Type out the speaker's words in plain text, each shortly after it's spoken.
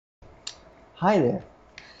Hi there.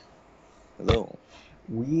 Hello.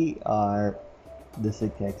 We are the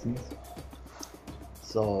SICTEXANS.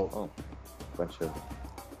 So, Oh, bunch of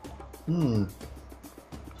hmm.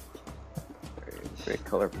 very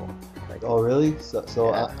colorful. Like Oh, really? So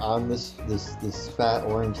yeah, I'm this fat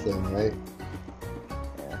orange thing, right?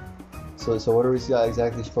 yeah. So what are we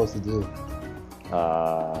exactly supposed to do?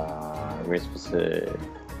 We're supposed to,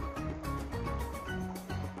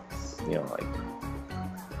 like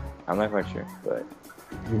I'm not quite sure, but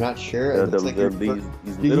You're not sure? It looks like these Dude,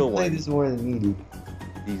 you little play ones, this more than me, dude.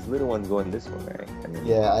 these little ones go in this one, right? And then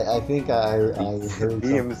Yeah, I think I these heard something.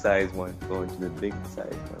 medium-sized ones go into the big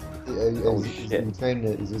size one. Oh shit.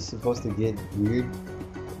 Is this supposed to get weird?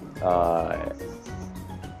 Uh,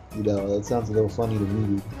 That sounds a little funny to me,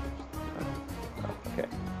 dude. okay.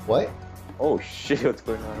 What? Oh shit, what's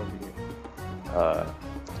going on over here?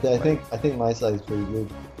 Yeah, Like, I think my size is pretty good.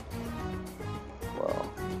 well,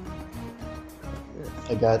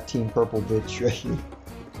 I got Team Purple bitch right here.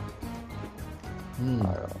 I don't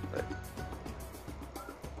know, but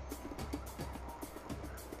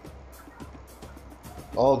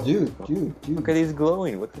Oh, dude. look at these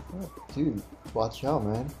glowing. What the fuck? Dude, watch out,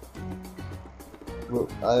 man.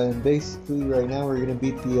 Basically, right now, we're gonna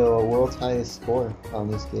beat the world's highest score on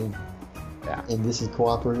this game. Yeah. And this is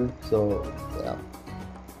cooperative, so, yeah.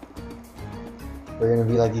 We're gonna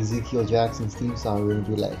be like Ezekiel Jackson's theme song. We're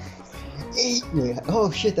gonna be like, "Hey, wait,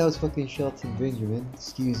 oh shit, that was fucking Shelton Benjamin.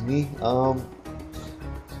 Excuse me. How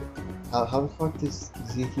the fuck does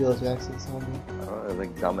Ezekiel Jackson sound? I don't know,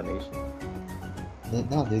 like domination.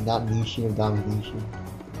 No, dude, not Nation of Domination.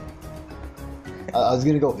 I was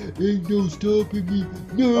gonna go, ain't no stopping me,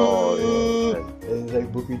 no! Oh, yeah. And it's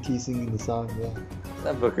like Booker T singing the song, yeah. It's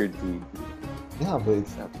not Booker T. Nah, but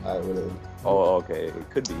it's not. Alright, whatever. Oh, okay. It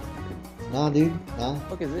could be. Nah, dude, nah.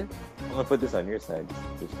 What is it? I'm gonna put this on your side.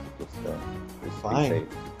 Just be Fine. safe.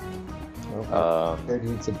 Oh, dude,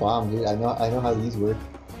 it's a bomb, dude. I know how these work.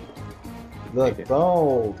 Look, Okay. bro.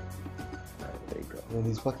 Alright, there you go. And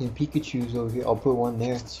these fucking Pikachus over here. I'll put one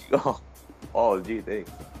there. Oh, gee,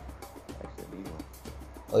 thanks. Actually, I need one.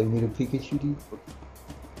 Oh, you need a Pikachu, dude?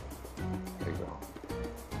 There you go.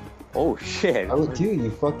 Oh shit! Oh, dude, you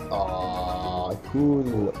fuck. Aw,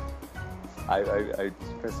 cool. I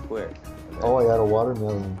just pressed square. Oh, I got a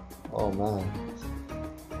watermelon. Oh, man.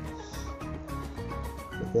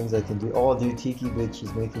 The things I can do. Oh, dude, Tiki Bitch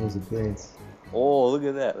is making his appearance. Oh, look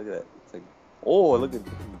at that! Look at that! It's like, oh, look at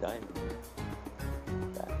the diamond.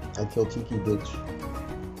 I killed Tiki Bitch.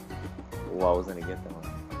 Oh, I was gonna get that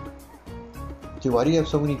one. Dude, why do you have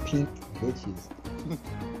so many pink bitches?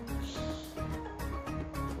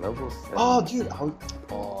 Level 7. Oh, dude,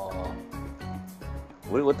 oh.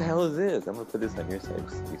 What the hell is this? I'm gonna put this on your side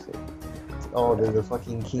just to be safe. Oh, the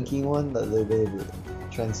fucking kinky one? The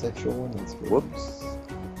transsexual one? That's good. Whoops.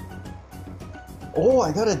 Oh,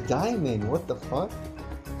 I got a diamond! What the fuck?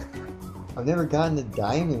 I've never gotten a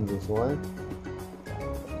diamond before.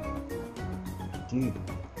 Dude.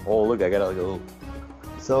 Oh, look, I got like a little.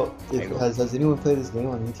 So, has anyone played this game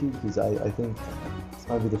on YouTube? Because I think this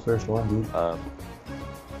might be the first one, dude.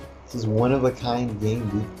 This is one of a kind game,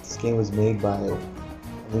 dude. This game was made by. I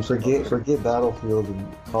mean, forget Battlefield and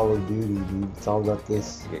Call of Duty, dude. It's all about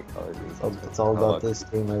this. It's all about this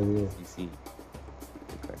game right here. PC.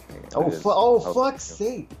 Oh, fuck's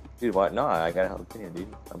sake! Dude, what? No, I got a jalapeno,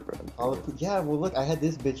 dude. Yeah, well, look, I had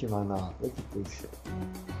this bitch in my mouth. Look at this.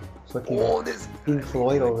 Fucking this Pink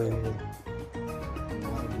Floyd over here.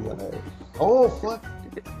 Oh, fuck!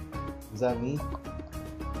 Is that me?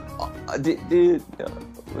 Dude, no.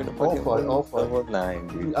 We're in a fucking level 9,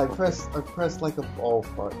 dude. I pressed like a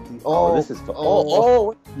fuck. Dude. Oh, this is fun.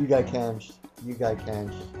 Oh! You got canched. Did not get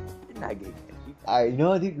canched. You know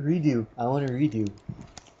what, dude? Redo. I want to redo.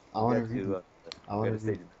 I want to redo. I want to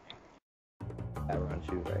redo. I run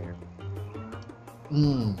shoot right here.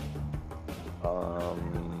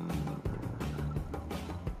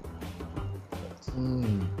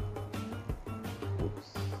 Oops.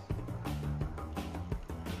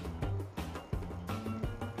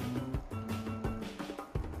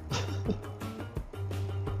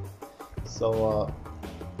 So,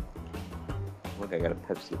 Look, I got a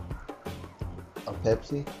Pepsi. a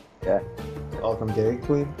Pepsi? Yeah. Oh, from Dairy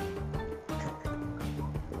Queen?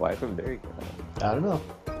 Why from Dairy Queen? I don't know.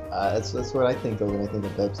 That's what I think of when I think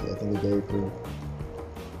of Pepsi. I think of Dairy Queen.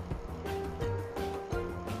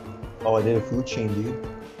 Oh, I did a food chain, dude.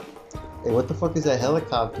 Hey, what the fuck is that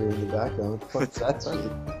helicopter in the background? What the fuck is that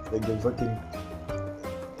shit? Like the fucking...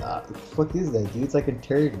 what the fuck is that, dude? It's like a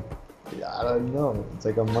turd. I don't know. It's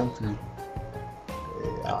like a monkey.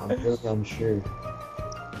 I'm sure.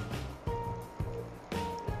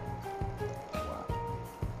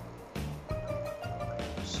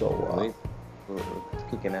 So, it's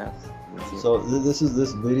kicking ass. So this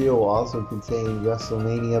video will also contain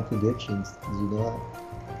WrestleMania predictions. Did you know that?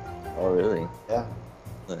 Oh really? Yeah.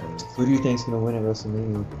 Who do you think's gonna win at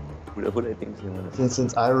WrestleMania? Who do I think's gonna win?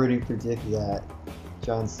 Since I already predict that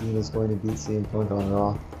John Cena is going to beat CM Punk on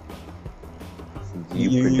Raw.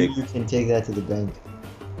 You can take that to the bank.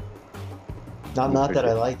 Not that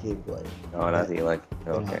I like it, but no, not that you like it.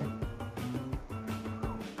 Okay.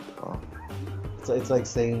 Well. It's like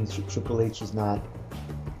saying Triple H is not.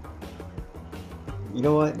 You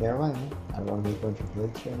know what? Never mind. I don't want to make one Triple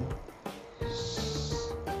H right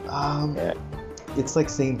now. Yeah. It's like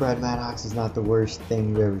saying Brad Maddox is not the worst thing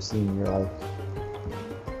you've ever seen in your life.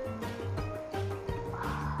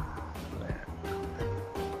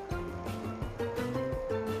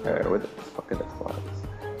 Alright, where the fuck are the flies?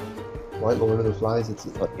 What? Lord of the Flies? It's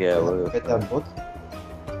yeah. Lord of the Flies. Get that book,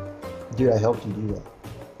 dude. I helped you do that.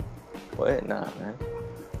 What? Nah, man.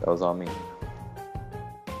 That was on me.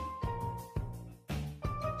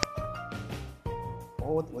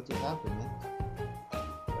 Oh, what just happened, man?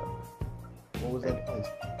 What was that place?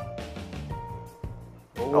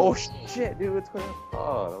 Oh shit, dude! What's going on?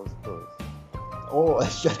 Oh, that was close. Oh, I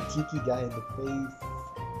shot Tiki guy in the face.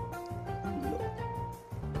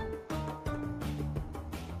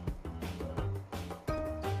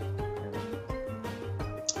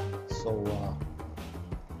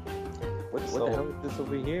 What the hell is this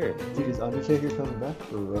over here? Dude, is Undertaker coming back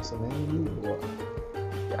for WrestleMania, dude, or what?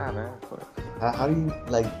 Yeah, man. How do you,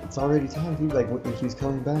 like, it's already time, dude, like, if he's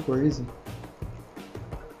coming back, where is he?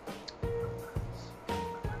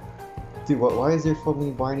 Dude, why is there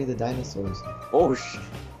fucking Barney the dinosaurs? Oh, shit.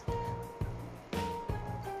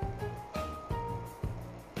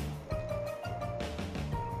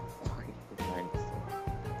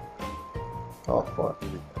 Oh, fuck.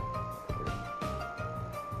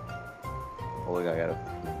 Oh, look, I got a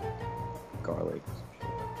garlic.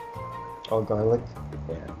 Oh, garlic?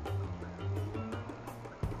 Yeah.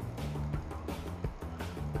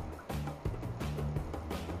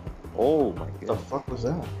 Oh my god. What the fuck was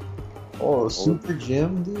that? Oh, Super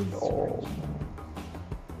Gym, dude? Oh,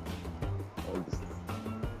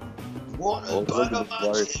 Wanna bite on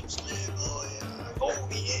my chips, man? Oh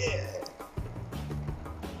yeah!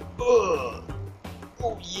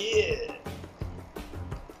 Oh yeah!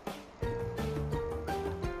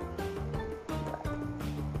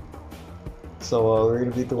 So we're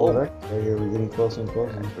gonna beat the world record right here. We're getting closer and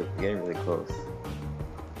closer. Yeah, we're getting really close.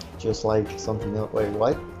 Just like something else. Wait,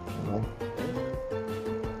 what?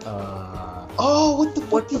 Oh, what the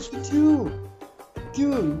fuck did you do?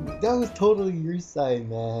 Dude, that was totally your side,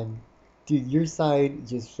 man. Dude, your side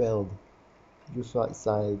just failed. Your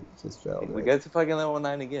side just failed. We got to fucking level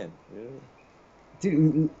 9 again.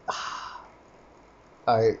 Dude,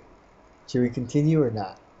 alright. Should we continue or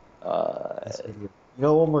not? This video. You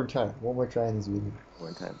know, one more try. One more try in this video.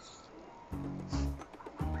 One time.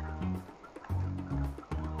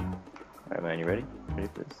 Alright, man, you ready? Ready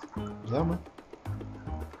for this? Yeah, man.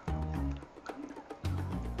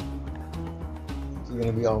 It's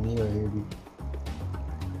gonna be all me right here, dude.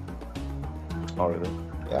 Oh, really?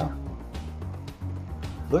 Yeah.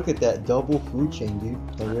 Look at that double food chain, dude.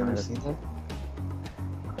 Have you ever seen that?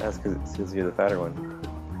 That's because you're the fatter one.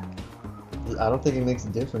 I don't think it makes a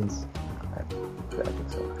difference. I think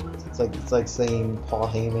so. It's like saying Paul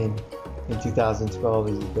Heyman in 2012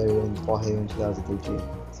 is better than Paul Heyman in 2013.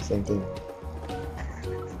 It's the same thing.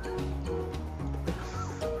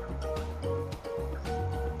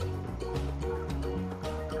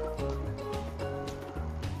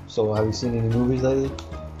 So, have you seen any movies lately?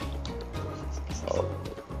 Oh.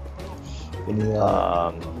 Any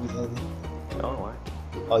movies lately? No, why?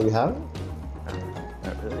 Oh, you haven't?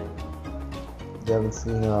 Not really. You haven't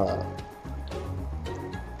seen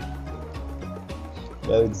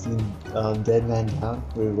Dead Man Down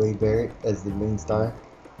with Wade Barrett as the main star?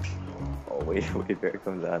 Oh, Wade Barrett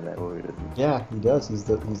comes out in that movie, doesn't he? Yeah, he does. He's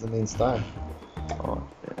the main star. Oh,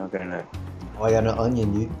 shit, how can I not? Oh, I got an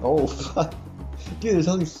onion, dude. Oh, fuck. Dude, there's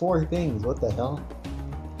only 4 things. What the hell?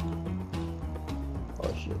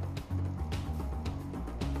 Oh, shit.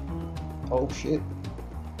 Oh, shit.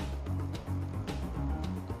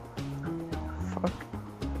 Fuck.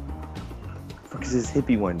 Fuck is this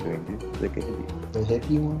hippie one doing, dude? It's like a hippie. The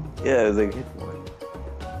hippie one? Yeah, it was like a hippie one.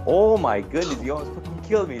 Oh my goodness, you almost fucking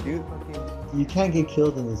killed me, dude. Fucking... You can't get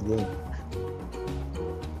killed in this game.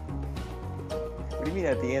 What do you mean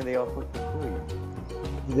at the end they all fucking kill you?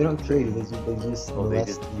 They don't kill you, they just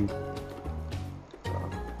molest you. Oh.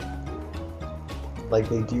 Like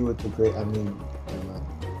they do with the great, I mean, never mind.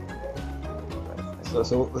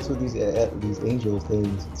 So what's with these angel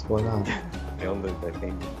things? What's going on? don't look, I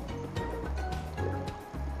think.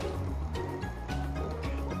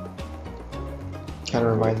 Kind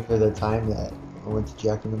of reminds me of the time that I went to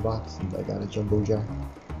Jack in the Box and I got a jumbo jar.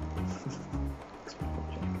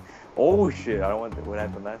 Oh shit! I don't want what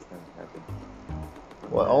happened last time.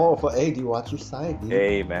 Well, oh, but hey, dude, watch your side, dude.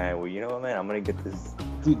 Hey man, well you know what, man? I'm gonna get this.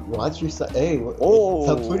 Dude, watch your side. Hey, Oh,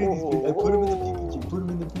 stop putting these. Put him in the Pikachu. Put him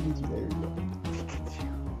in the Pikachu. There you go.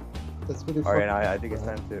 Pikachu. That's what it. All right, now I think it's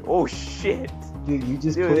time to. Oh shit! Dude, you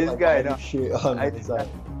just Dude, put this like guy, all no. your shit on my side.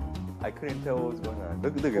 I couldn't tell what was going on.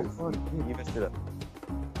 Look at this. You messed it up.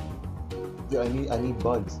 Dude, I need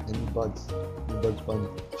bugs. I need bugs. I need Bugs Bunny.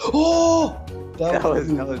 Oh! That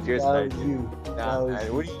was your side. That was you. Nah,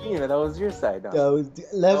 man, what do you mean? That was your side. Nah. That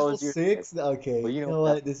was level 6? Side. Okay. Well, you know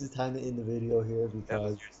what? This is time to end the video here That because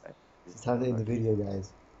was your side. it's time to end the video,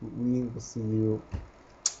 guys. We will see you.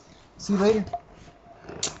 See you later.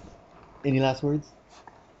 Any last words?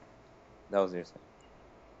 That was your side.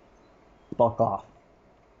 Fuck off.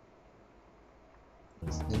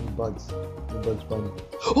 Any bugs? Any Bugs Bunny?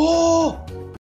 Oh!